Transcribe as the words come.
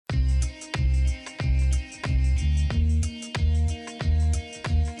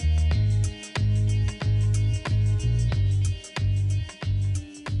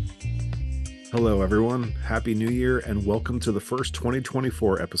Hello, everyone. Happy New Year, and welcome to the first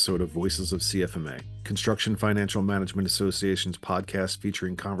 2024 episode of Voices of CFMA, Construction Financial Management Association's podcast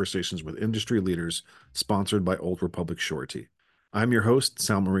featuring conversations with industry leaders, sponsored by Old Republic Surety. I'm your host,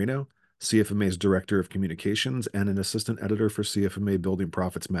 Sal Marino, CFMA's Director of Communications and an Assistant Editor for CFMA Building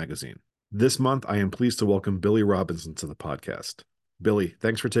Profits magazine. This month, I am pleased to welcome Billy Robinson to the podcast. Billy,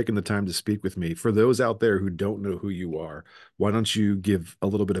 thanks for taking the time to speak with me. For those out there who don't know who you are, why don't you give a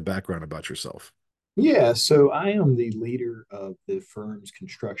little bit of background about yourself? Yeah, so I am the leader of the firm's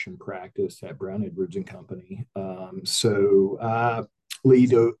construction practice at Brown Edwards and Company. So I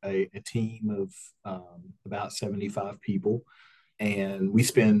lead a team of about 75 people, and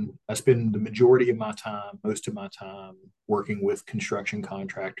I spend the majority of my time, most of my time, working with construction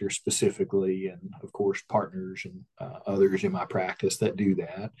contractors specifically, and of course partners and others in my practice that do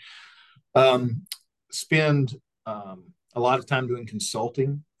that. Spend a lot of time doing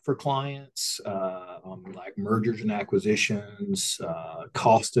consulting for clients on like mergers and acquisitions,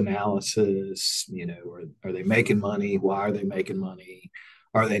 cost analysis. Are they making money? Why are they making money?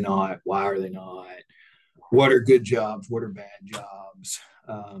 Are they not? Why are they not? What are good jobs? What are bad jobs?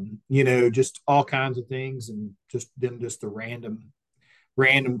 Just all kinds of things, and just the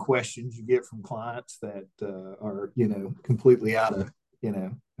random questions you get from clients that are completely out of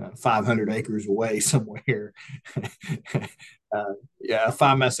 500 acres away somewhere. Yeah, I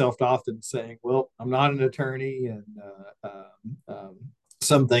find myself often saying, well, I'm not an attorney, and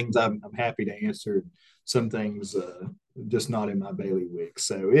some things I'm happy to answer, some things just not in my bailiwick.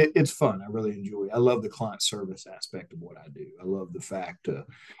 So it's fun. I really enjoy it. I love the client service aspect of what I do. I love the fact to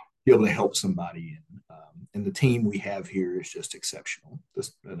be able to help somebody, and the team we have here is just exceptional.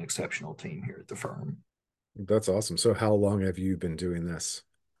 Just an exceptional team here at the firm. That's awesome. So how long have you been doing this?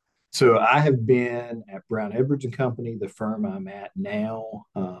 So I have been at Brown Edwards and Company, the firm I'm at now,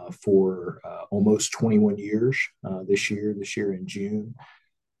 for almost 21 years. This year in June.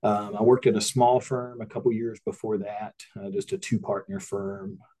 I worked at a small firm a couple years before that, just a two-partner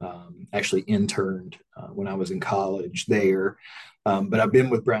firm. Actually interned when I was in college there. But I've been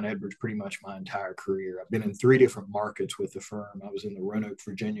with Brown Edwards pretty much my entire career. I've been in three different markets with the firm. I was in the Roanoke,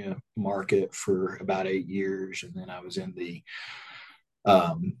 Virginia market for about 8 years, and then I was in the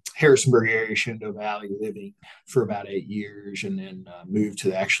Harrisonburg area, Shenandoah Valley living for about 8 years, and then moved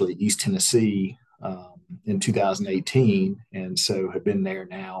to actually East Tennessee in 2018, and so have been there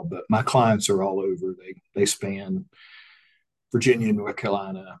now. But my clients are all over. They span Virginia, North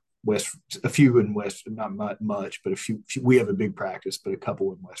Carolina, West, a few in West, not much, but a few. We have a big practice, but a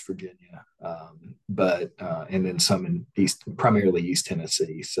couple in West Virginia, but and then some in East, primarily East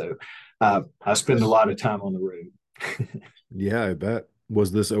Tennessee. So I spend a lot of time on the road. Yeah, I bet.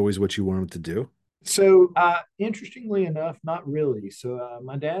 Was this always what you wanted to do? So, interestingly enough, not really. So,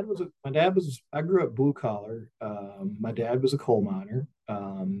 my dad was. I grew up blue collar. My dad was a coal miner,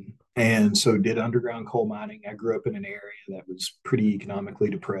 and so did underground coal mining. I grew up in an area that was pretty economically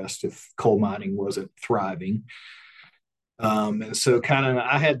depressed if coal mining wasn't thriving. And so, kind of,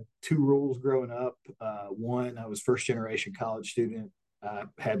 I had two rules growing up. One, I was first generation college student. I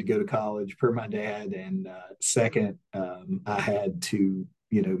had to go to college per my dad, and second, I had to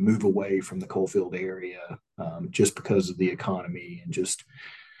move away from the coalfield area, just because of the economy, and just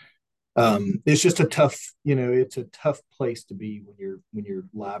it's just a tough, it's a tough place to be when your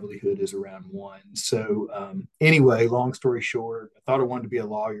livelihood is around one. So anyway, long story short, I thought I wanted to be a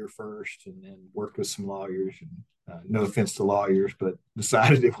lawyer first, and then worked with some lawyers, and no offense to lawyers, but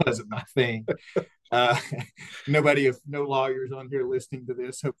decided it wasn't my thing. uh, no lawyers on here listening to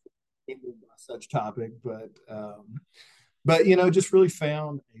this, hopefully by such topic, but just really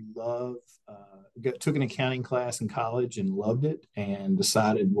found a love. Took an accounting class in college and loved it, and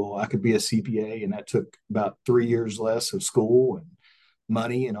decided, well, I could be a CPA, and that took about 3 years less of school and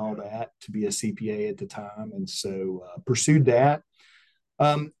money and all that to be a CPA at the time, and so pursued that.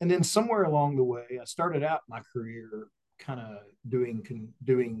 And then somewhere along the way, I started out my career kind of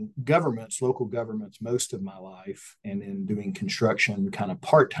doing governments, local governments, most of my life, and then doing construction kind of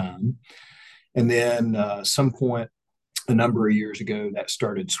part time. And then some point a number of years ago that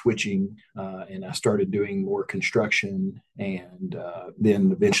started switching, and I started doing more construction, and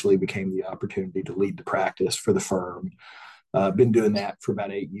then eventually became the opportunity to lead the practice for the firm. Been doing that for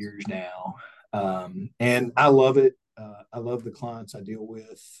about 8 years now, and I love it. I love the clients I deal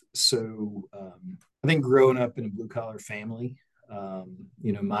with. So I think growing up in a blue collar family,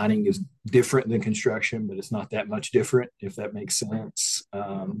 mining is different than construction, but it's not that much different, if that makes sense.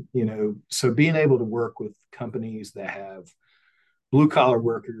 So being able to work with companies that have blue collar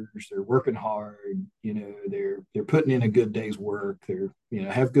workers, they're working hard, they're putting in a good day's work, they're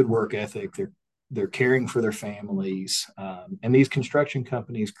have good work ethic, they're caring for their families, and these construction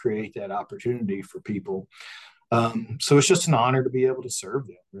companies create that opportunity for people. So it's just an honor to be able to serve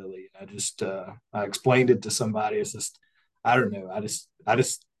them, really. I explained it to somebody. It's just, I don't know.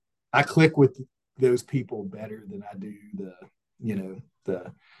 I click with those people better than I do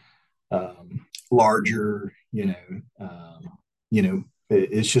the larger,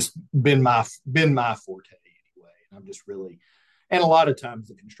 it's just been my forte anyway. And I'm just really, and a lot of times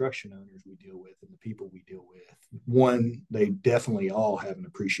the construction owners we deal with and the people we deal with, one, they definitely all have an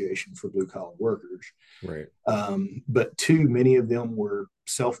appreciation for blue collar workers. Right. But two, many of them were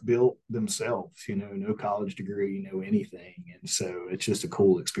self-built themselves, no college degree, no anything. And so it's just a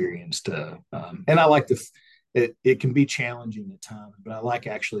cool experience and I like it can be challenging at times, but I like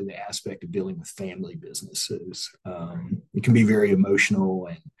actually the aspect of dealing with family businesses. It can be very emotional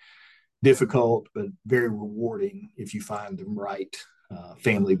and difficult, but very rewarding if you find the right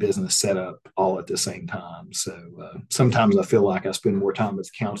family business set up all at the same time. So sometimes I feel like I spend more time as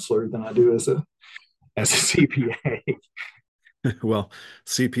a counselor than I do as a CPA. Well,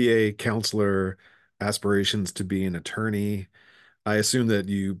 CPA, counselor, aspirations to be an attorney. I assume that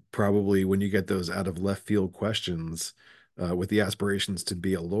you probably, when you get those out of left field questions with the aspirations to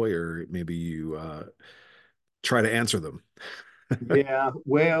be a lawyer, maybe you try to answer them. Yeah,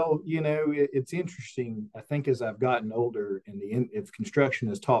 well, it's interesting. I think as I've gotten older, if construction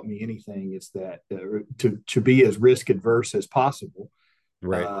has taught me anything, it's that to be as risk adverse as possible.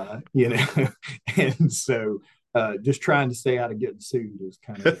 Right. And so just trying to stay out of getting sued is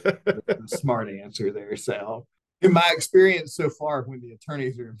kind of a smart answer there, Sal. In my experience so far, when the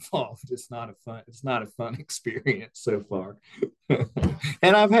attorneys are involved, it's not a fun experience so far.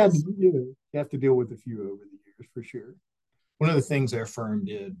 And I've had to, have to deal with a few over the years for sure. One of the things our firm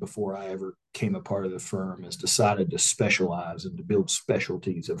did before I ever came a part of the firm is decided to specialize and to build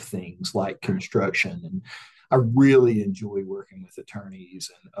specialties of things like construction. And I really enjoy working with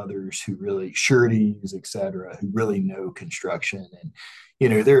attorneys and others who really, sureties, et cetera, who really know construction. And,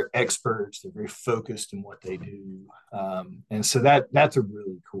 they're experts, they're very focused in what they do. And so that's a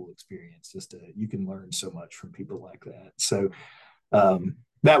really cool experience. You can learn so much from people like that. So,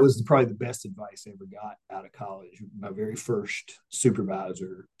 that was probably the best advice I ever got out of college. My very first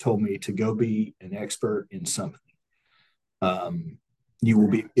supervisor told me to go be an expert in something. You will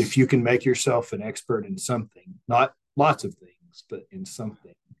be, if you can make yourself an expert in something, not lots of things, but in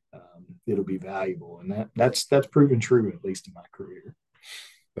something, it'll be valuable. And that's proven true, at least in my career.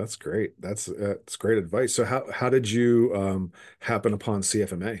 That's great. That's great advice. So how did you happen upon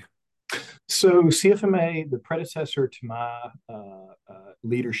CFMA? So CFMA, the predecessor to my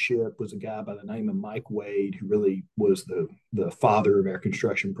leadership, was a guy by the name of Mike Wade, who really was the father of our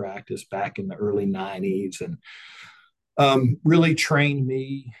construction practice back in the early 90s, and really trained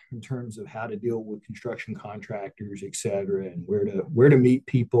me in terms of how to deal with construction contractors, et cetera, and where to meet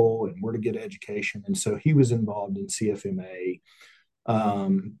people and where to get education. And so he was involved in CFMA.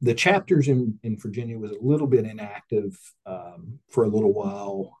 The chapters in Virginia was a little bit inactive for a little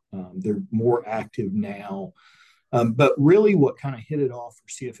while. They're more active now. But really what kind of hit it off for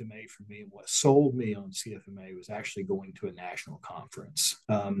CFMA for me and what sold me on CFMA was actually going to a national conference.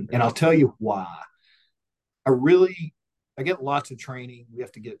 And I'll tell you why. I get lots of training. We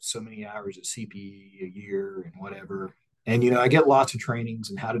have to get so many hours of CPE a year and whatever. And, I get lots of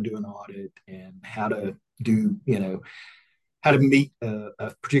trainings in how to do an audit and how to do, how to meet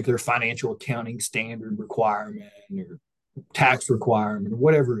a particular financial accounting standard requirement or tax requirement or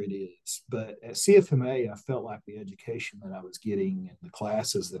whatever it is. But at CFMA, I felt like the education that I was getting and the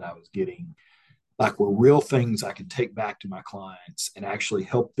classes that I was getting were real things I could take back to my clients and actually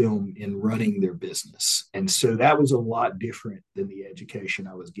help them in running their business. And so that was a lot different than the education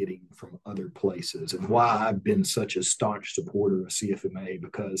I was getting from other places, and why I've been such a staunch supporter of CFMA,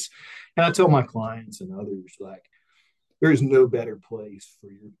 because, and I tell my clients and others, there's no better place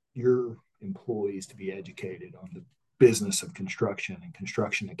for your employees to be educated on the business of construction and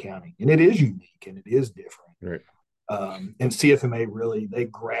construction accounting. And it is unique and it is different. Right. And CFMA really, they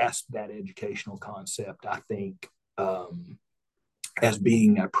grasp that educational concept, I think, as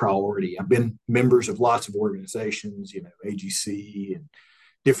being a priority. I've been members of lots of organizations, AGC and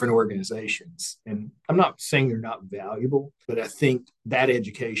different organizations. And I'm not saying they're not valuable, but I think that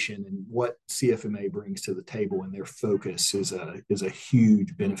education and what CFMA brings to the table and their focus is a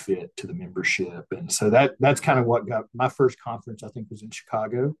huge benefit to the membership. And so that's kind of what got my first conference, I think, was in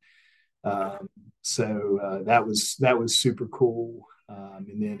Chicago. So that was super cool. And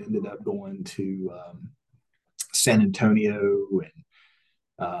then ended up going to San Antonio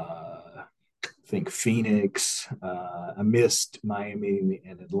and think Phoenix. I missed Miami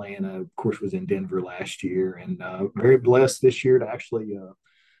and Atlanta. Of course, was in Denver last year, and very blessed this year to actually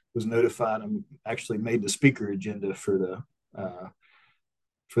was notified. I'm actually made the speaker agenda for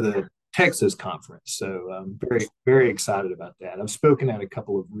the Texas conference. So I'm very, very excited about that. I've spoken at a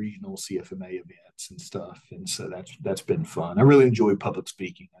couple of regional CFMA events and stuff. And so that's been fun. I really enjoy public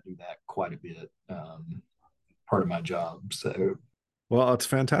speaking. I do that quite a bit, part of my job. So Well, it's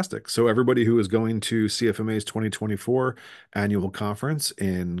fantastic. So everybody who is going to CFMA's 2024 annual conference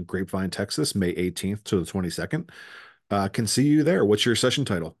in Grapevine, Texas, May 18th to the 22nd, can see you there. What's your session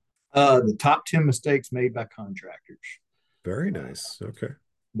title? The top 10 mistakes made by contractors. Very nice. Okay.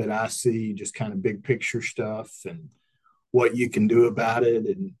 That I see, just kind of big picture stuff and what you can do about it.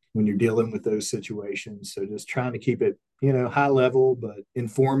 And when you're dealing with those situations. So just trying to keep it, high level, but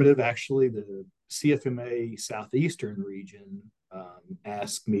informative. Actually, the CFMA Southeastern region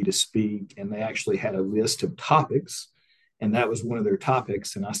asked me to speak, and they actually had a list of topics. And that was one of their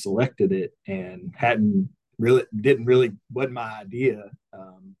topics. And I selected it and wasn't my idea.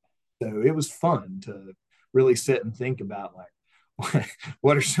 So it was fun to really sit and think about, like,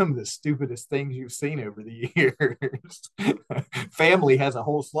 what are some of the stupidest things you've seen over the years? Family has a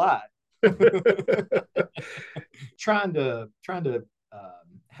whole slide. trying to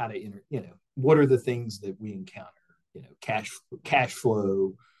how to what are the things that we encounter? Cash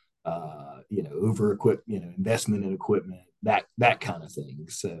flow, over equip, investment in equipment, that kind of thing.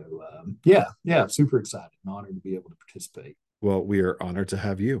 So yeah, super excited and honored to be able to participate. Well, we are honored to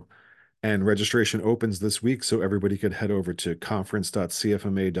have you. And registration opens this week, so everybody could head over to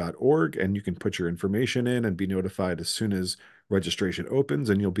conference.cfma.org and you can put your information in and be notified as soon as registration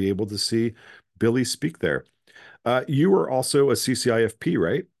opens, and you'll be able to see Billy speak there. You are also a CCIFP,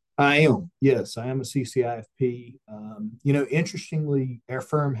 right? I am. Yes, I am a CCIFP. Interestingly, our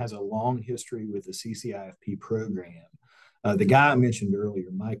firm has a long history with the CCIFP program. The guy I mentioned earlier,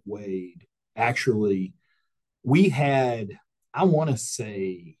 Mike Wade, actually, we had, I want to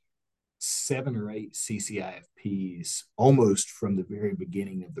say, 7 or 8 CCIFPs almost from the very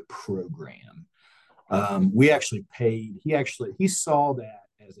beginning of the program. We actually paid, he saw that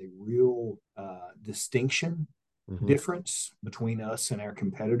as a real distinction difference between us and our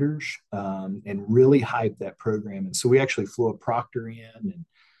competitors, and really hyped that program. And so we actually flew a proctor in, and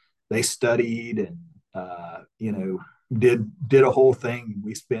they studied and did a whole thing.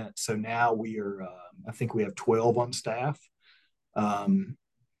 So now we are, I think we have 12 on staff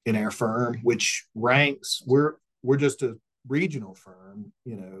in our firm, which ranks, we're just a regional firm.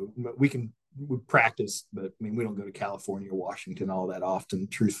 We practice, but I mean, we don't go to California or Washington all that often,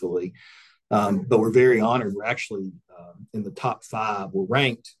 truthfully. But we're very honored. We're actually in the top 5. We're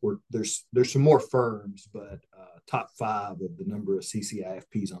ranked. There's some more firms, but top 5 of the number of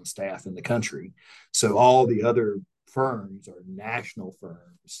CCIFPs on staff in the country. So all the other firms are national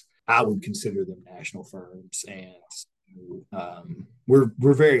firms. I would consider them national firms, and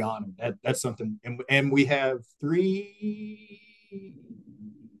we're very honored. That's something, and we have 3-ish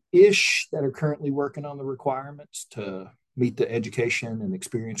that are currently working on the requirements to meet the education and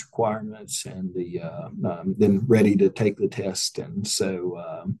experience requirements, and then ready to take the test. And so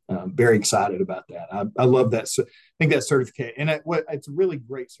I'm very excited about that. I love that. So I think that certificate, and it's a really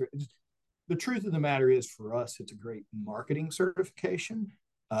great. The truth of the matter is, for us, it's a great marketing certification.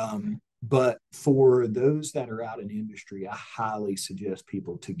 But for those that are out in industry, I highly suggest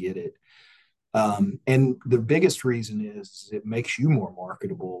people to get it. And the biggest reason is it makes you more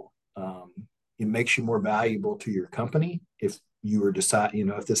marketable. It makes you more valuable to your company. If you are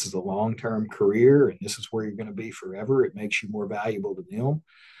if this is a long-term career and this is where you're going to be forever, it makes you more valuable to them.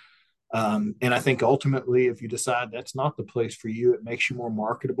 And I think ultimately, if you decide that's not the place for you, it makes you more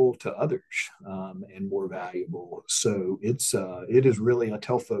marketable to others, and more valuable. So it is really, I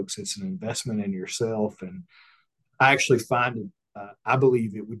tell folks, it's an investment in yourself. And I actually find it, I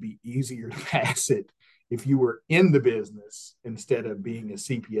believe it would be easier to pass it if you were in the business instead of being a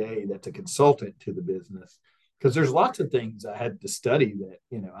CPA that's a consultant to the business. Because there's lots of things I had to study that,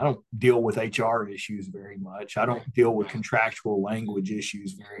 I don't deal with HR issues very much. I don't deal with contractual language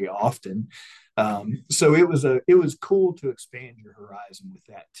issues very often. So it was cool to expand your horizon with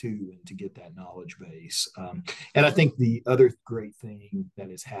that too, and to get that knowledge base. And I think the other great thing that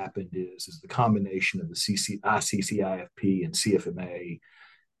has happened is the combination of the ICCIFP and CFMA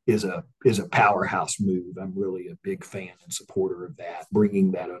is a powerhouse move. I'm really a big fan and supporter of that,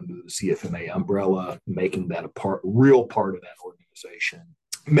 bringing that under the CFMA umbrella, making that real part of that organization.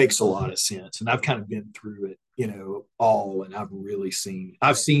 Makes a lot of sense. And I've kind of been through it, all, and I've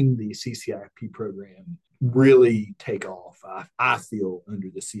seen the CCIP program really take off. I feel under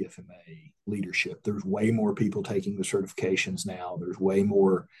the CFMA leadership, there's way more people taking the certifications now. There's way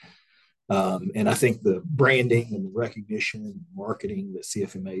more, and I think the branding and the recognition and marketing that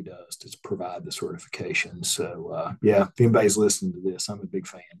CFMA does to provide the certification. So yeah, if anybody's listening to this, I'm a big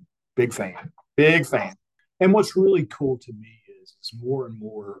fan, big fan, big fan. And what's really cool to me is more and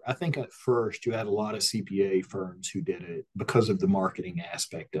more. I think at first you had a lot of CPA firms who did it because of the marketing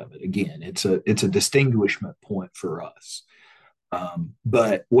aspect of it. Again, it's a distinguishment point for us.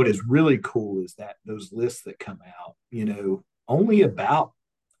 But what is really cool is that those lists that come out, only about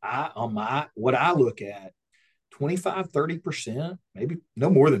I on my what I look at 25-30%, maybe no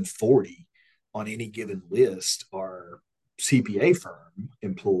more than 40 on any given list are CPA firm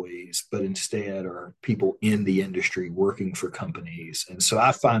employees, but instead are people in the industry working for companies. And so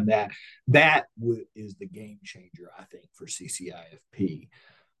I find that is the game changer, I think, for CCIFP.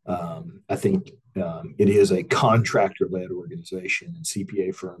 I think it is a contractor-led organization, and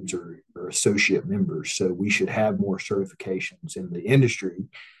CPA firms are associate members. So we should have more certifications in the industry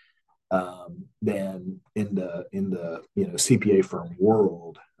than in the CPA firm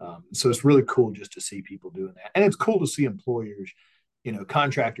world. So it's really cool just to see people doing that, and it's cool to see employers.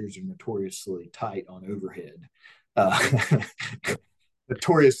 Contractors are notoriously tight on overhead,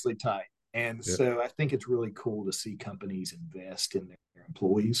 notoriously tight. And Yep. so I think it's really cool to see companies invest in their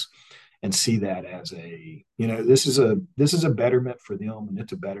employees and see that as this is a betterment for them, and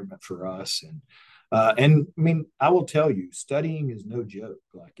it's a betterment for us. And I mean, I will tell you, studying is no joke.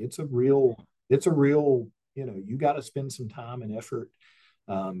 Like it's a real, you got to spend some time and effort.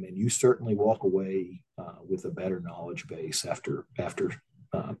 And you certainly walk away with a better knowledge base after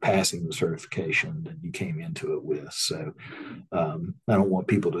passing the certification than you came into it with. So I don't want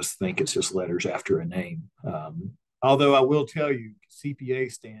people to think it's just letters after a name. Although I will tell you,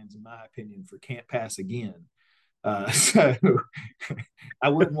 CPA stands, in my opinion, for can't pass again. So I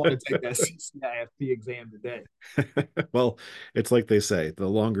wouldn't want to take that CCIFP exam today. Well, it's like they say, the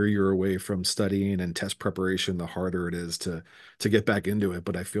longer you're away from studying and test preparation, the harder it is to get back into it.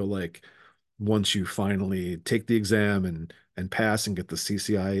 But I feel like once you finally take the exam and pass and get the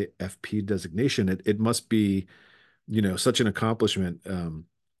CCIFP designation, it must be, such an accomplishment.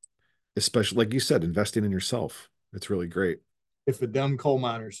 Especially like you said, investing in yourself. It's really great. If a dumb coal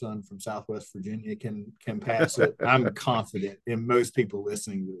miner son from Southwest Virginia can pass it, I'm confident in most people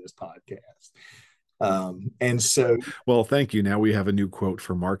listening to this podcast. And so, Well, thank you. Now we have a new quote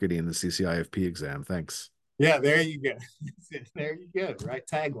for marketing the CCIFP exam. Thanks. yeah, there you go. There you go. Right,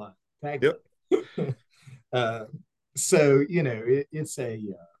 tagline. Tagline. Yep. So it's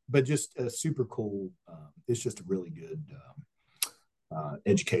but just a super cool. It's just a really good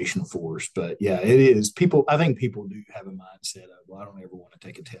educational force. But yeah, it is. I think people do have a mindset of, well, I don't ever want to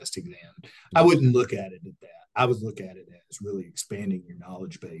take a test exam. I wouldn't look at it at that. I would look at it as really expanding your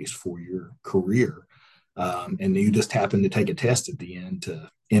knowledge base for your career. And you just happen to take a test at the end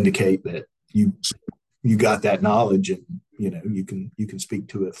to indicate that you got that knowledge, and you can speak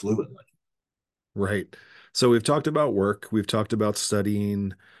to it fluently. Right. So we've talked about work, we've talked about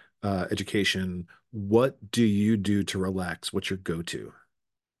studying, education. What do you do to relax? What's your go-to?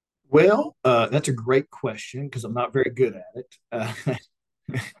 Well, that's a great question because I'm not very good at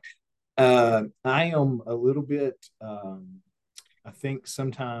it. I am a little bit. I think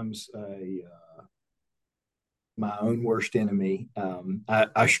sometimes my own worst enemy.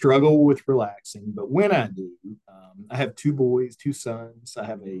 I struggle with relaxing, but when I do, I have two boys, two sons. I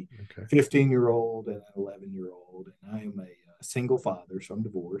have a Okay. 15-year-old and an 11-year-old, and I am a single father, so I'm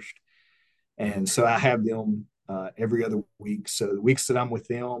divorced. And so I have them every other week. So the weeks that I'm with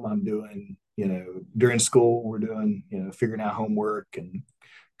them, I'm doing, during school, we're doing, figuring out homework and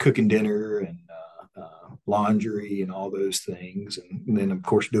cooking dinner and laundry and all those things. And then, of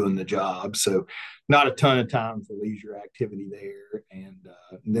course, doing the job. So not a ton of time for leisure activity there. And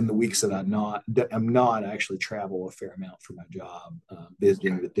then the weeks that I'm not actually travel a fair amount for my job,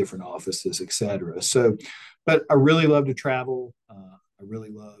 visiting with different offices, et cetera. So, but I really love to travel. I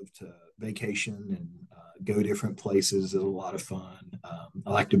really love to vacation and go different places. It's a lot of fun.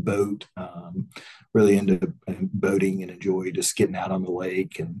 I like to boat, really into boating, and enjoy just getting out on the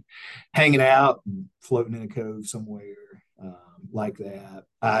lake and hanging out and floating in a cove somewhere like that.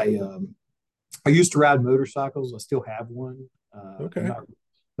 I used to ride motorcycles. I still have one. Okay.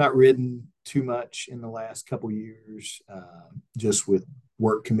 Not ridden too much in the last couple of years, just with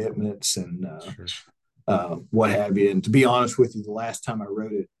work commitments and Sure. what have you. And to be honest with you, the last time I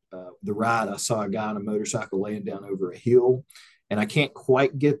rode it, the ride, I saw a guy on a motorcycle laying down over a hill, and I can't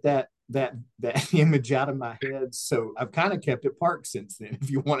quite get that image out of my head. So I've kind of kept it parked since then, if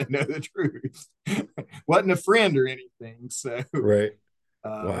you want to know the truth. Wasn't a friend or anything. So Right.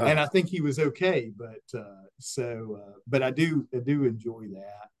 and Wow. I think he was okay, but I do enjoy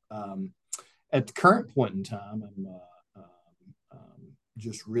that. At the current point in time, I'm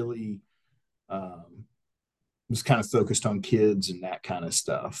just really um, was kind of focused on kids and that kind of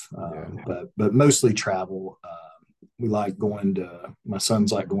stuff. Yeah. But mostly travel. We like going to my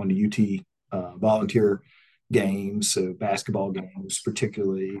sons like going to UT volunteer games, so basketball games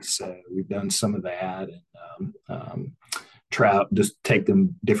particularly. So we've done some of that, and just take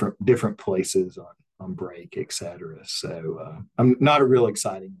them different places on break, etc. So I'm not a real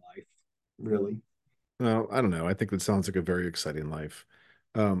exciting life, really. Well, I don't know. I think that sounds like a very exciting life.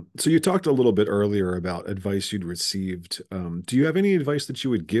 So you talked a little bit earlier about advice you'd received. Do you have any advice that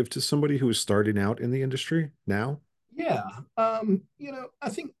you would give to somebody who is starting out in the industry now? Yeah. I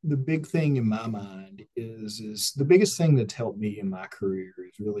think the big thing in my mind is the biggest thing that's helped me in my career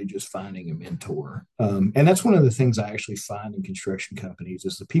is really just finding a mentor. And that's one of the things I actually find in construction companies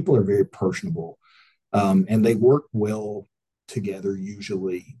is the people are very personable, and they work well together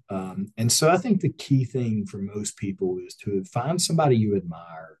usually. And so I think the key thing for most people is to find somebody you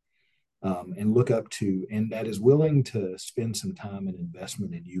admire, and look up to, and that is willing to spend some time and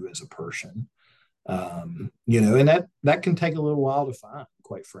investment in you as a person. And that can take a little while to find,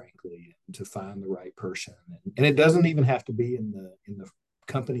 quite frankly, to find the right person, and it doesn't even have to be in the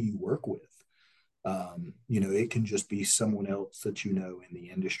company you work with. It can just be someone else that you know in the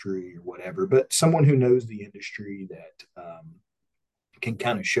industry or whatever, but someone who knows the industry that can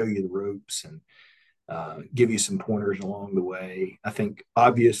kind of show you the ropes and give you some pointers along the way. I think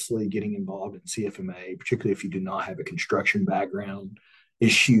obviously getting involved in CFMA, particularly if you do not have a construction background,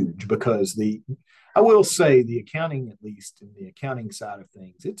 is huge because I will say the accounting, at least in the accounting side of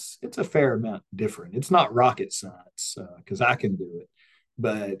things, it's a fair amount different. It's not rocket science because I can do it,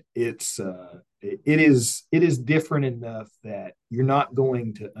 but it is different enough that you're not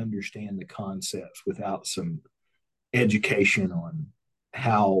going to understand the concepts without some education on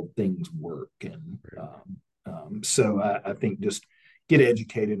how things work. And so I think just get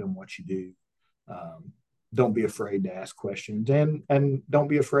educated on what you do. Um, don't be afraid to ask questions, and don't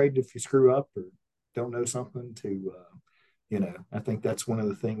be afraid if you screw up or don't know something to I think that's one of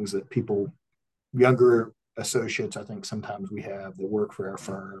the things that people, younger associates, I think sometimes we have that work for our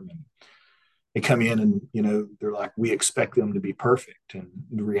firm, and they come in and they're like, we expect them to be perfect, and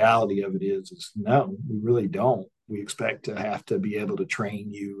the reality of it is no, we really don't. We expect to have to be able to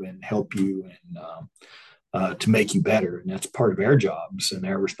train you and help you, and to make you better, and that's part of our jobs and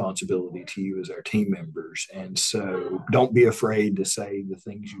our responsibility to you as our team members. And so don't be afraid to say the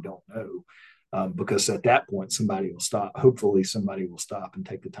things you don't know, because at that point somebody will stop, hopefully somebody will stop and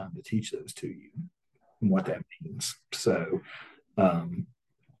take the time to teach those to you and what that means. So um,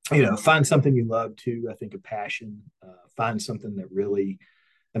 find something you love too. I think a passion. Find something that really.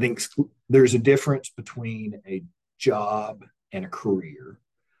 I think there's a difference between a job and a career,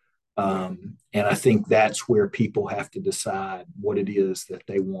 and I think that's where people have to decide what it is that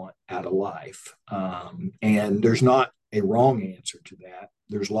they want out of life. And there's not a wrong answer to that.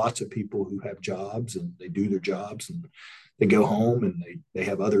 There's lots of people who have jobs and they do their jobs and they go home and they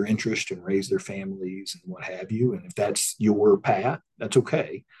have other interests and raise their families and what have you. And if that's your path, that's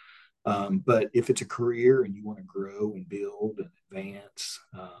okay. But if it's a career and you want to grow and build and advance,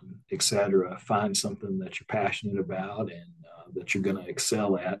 et cetera, find something that you're passionate about and that you're going to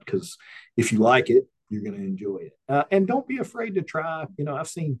excel at. Because if you like it, you're going to enjoy it. And don't be afraid to try. I've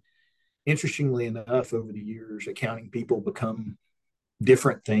seen, interestingly enough, over the years, accounting people become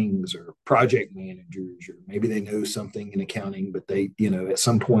different things, or project managers, or maybe they know something in accounting, but they, at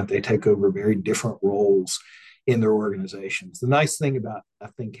some point they take over very different roles in their organizations. The nice thing about, I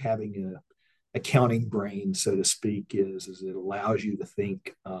think, having a accounting brain, so to speak, is it allows you to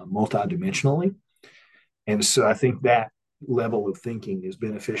think multidimensionally. And so I think that level of thinking is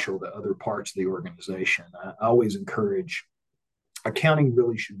beneficial to other parts of the organization. I always encourage accounting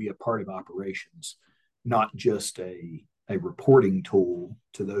really should be a part of operations, not just a reporting tool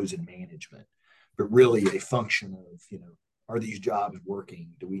to those in management, but really a function of, are these jobs working?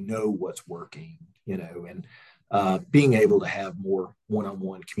 Do we know what's working? And being able to have more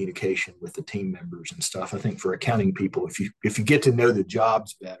one-on-one communication with the team members and stuff. I think for accounting people, if you get to know the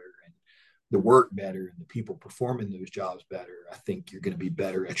jobs better and the work better and the people performing those jobs better, I think you're going to be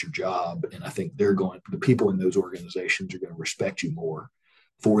better at your job. And I think the people in those organizations are going to respect you more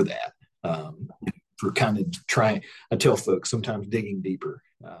for that. For kind of trying, I tell folks sometimes digging deeper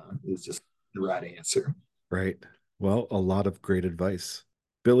is just the right answer. Right. Well, a lot of great advice.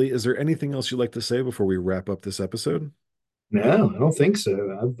 Billy, is there anything else you'd like to say before we wrap up this episode? No, I don't think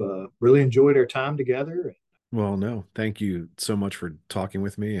so. I've really enjoyed our time together. Well, no, thank you so much for talking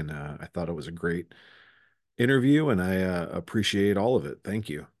with me. And I thought it was a great interview and I appreciate all of it. Thank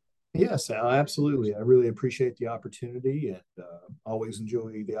you. Yes, Al, absolutely. I really appreciate the opportunity and always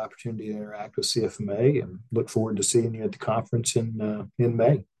enjoy the opportunity to interact with CFMA and look forward to seeing you at the conference in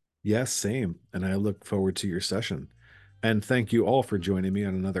May. Yes, same. And I look forward to your session. And thank you all for joining me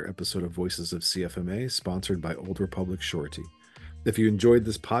on another episode of Voices of CFMA, sponsored by Old Republic Surety. If you enjoyed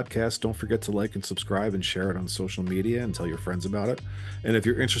this podcast, don't forget to like and subscribe and share it on social media and tell your friends about it. And if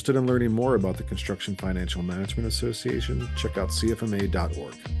you're interested in learning more about the Construction Financial Management Association, check out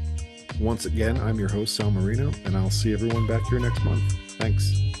cfma.org. Once again, I'm your host, Sal Marino, and I'll see everyone back here next month.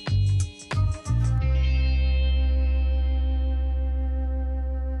 Thanks.